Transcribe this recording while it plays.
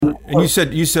And you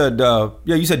said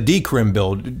decrim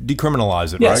bill,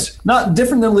 decriminalize it, yes, right? Not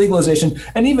different than legalization.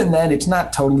 And even then, it's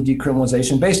not totally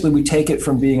decriminalization. Basically, we take it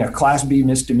from being a Class B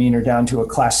misdemeanor down to a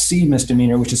Class C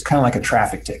misdemeanor, which is kind of like a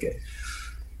traffic ticket.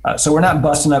 So we're not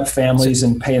busting up families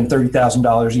and paying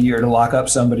 $30,000 a year to lock up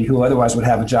somebody who otherwise would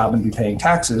have a job and be paying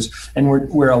taxes. And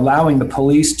we're allowing the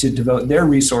police to devote their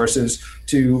resources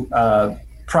to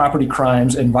property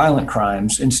crimes and violent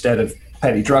crimes instead of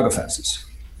petty drug offenses.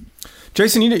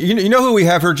 Jason, you know who we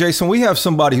have here, Jason? We have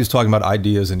somebody who's talking about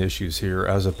ideas and issues here,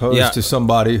 as opposed to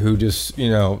somebody who just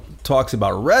talks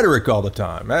about rhetoric all the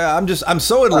time. I'm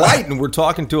so enlightened. We're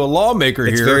talking to a lawmaker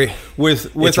here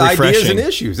with ideas and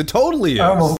issues. It totally is.